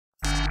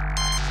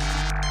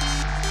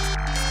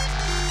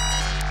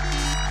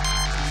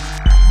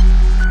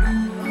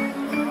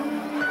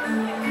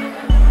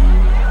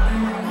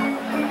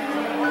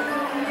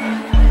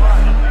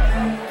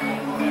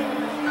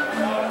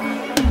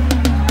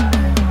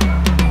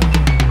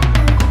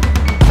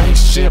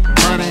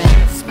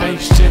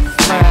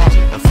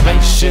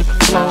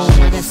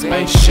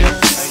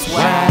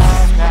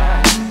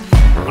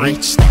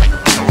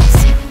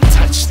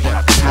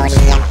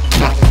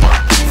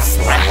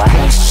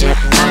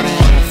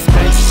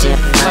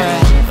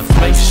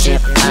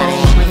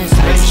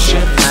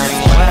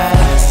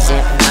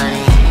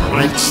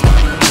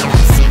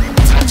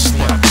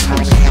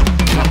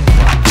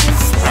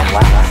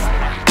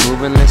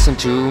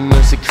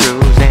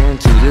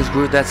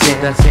that's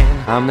in.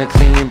 I'm the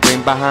clean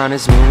brain behind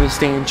this movie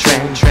staying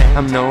trend.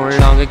 I'm no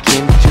longer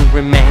keen to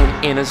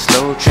remain in a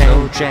slow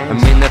train. I'm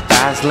in the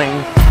fast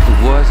lane.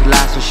 The world's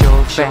last to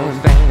show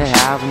fame. They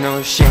have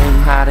no shame,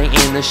 hiding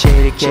in the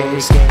shady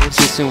caves,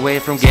 kissing away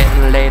from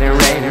getting late and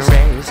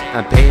raised.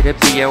 I pay to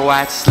be a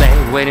white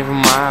slave, waiting for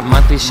my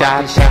monthly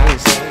shot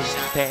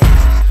pays.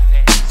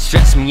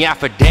 Stress me out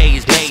for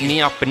days, piss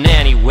me up in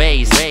any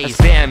ways. I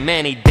spend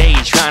many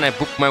days trying to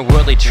book my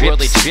worldly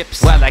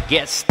trips while I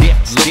get stiff,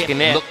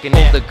 looking at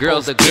all the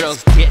girls'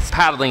 tits,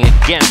 paddling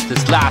against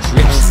this last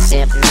rip.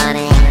 Spaceship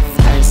money,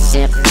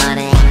 spaceship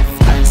money,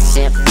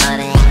 spaceship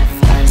money,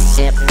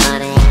 spaceship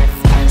money,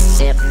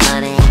 spaceship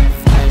money,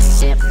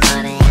 spaceship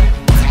money.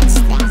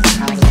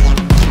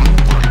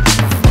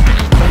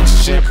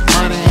 Spaceship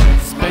money,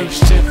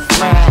 spaceship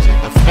fly,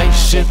 a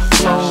spaceship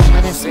flow,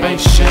 and a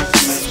spaceship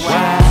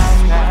swag.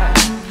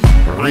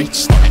 Reach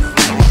that,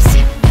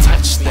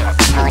 touch that,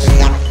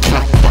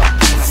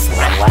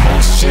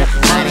 spaceship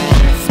money,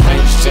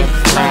 spaceship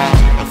fly,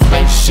 a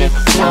spaceship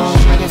flow,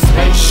 and a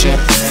spaceship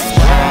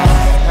swag.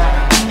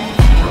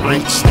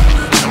 Reach that,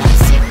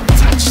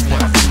 touch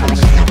that.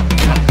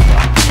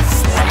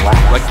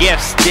 I get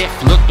stiff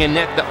looking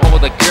at all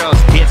the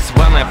girls' tits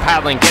while I'm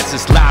paddling against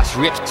this last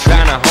rip,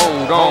 trying to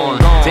hold on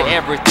to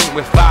everything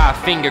with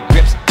 5-finger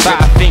grips.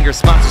 5-finger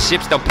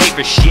sponsorships don't pay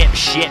for shit,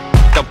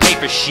 don't pay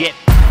for shit.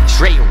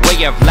 Straight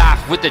way of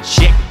life with a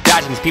chick,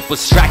 dodging people's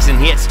strikes and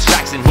hits,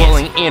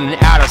 pulling in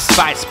and out of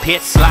spice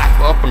pits.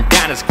 Life up and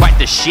down is quite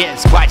the shit,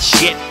 it's quite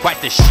shit, quite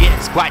the shit,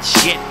 it's quite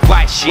shit,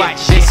 quite shit.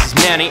 This is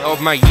many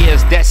of my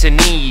years'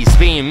 destinies,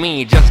 being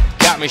me just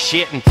got me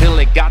shit until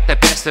it got the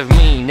best of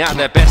me. Now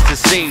the best to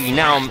see,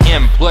 now I'm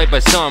employed by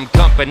some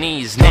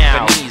companies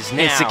now.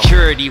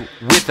 Insecurity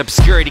with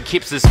obscurity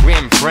keeps us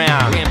grim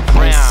frown.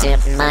 Spaceship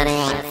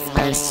money,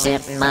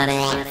 spaceship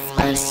money,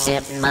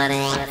 spaceship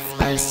money,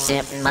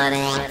 spaceship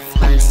money,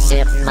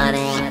 spaceship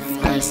money,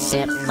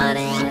 spaceship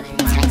money.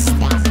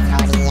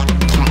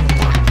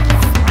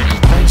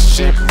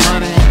 Spaceship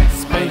money,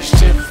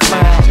 spaceship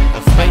fly,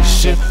 a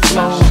spaceship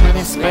flow, and a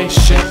spaceship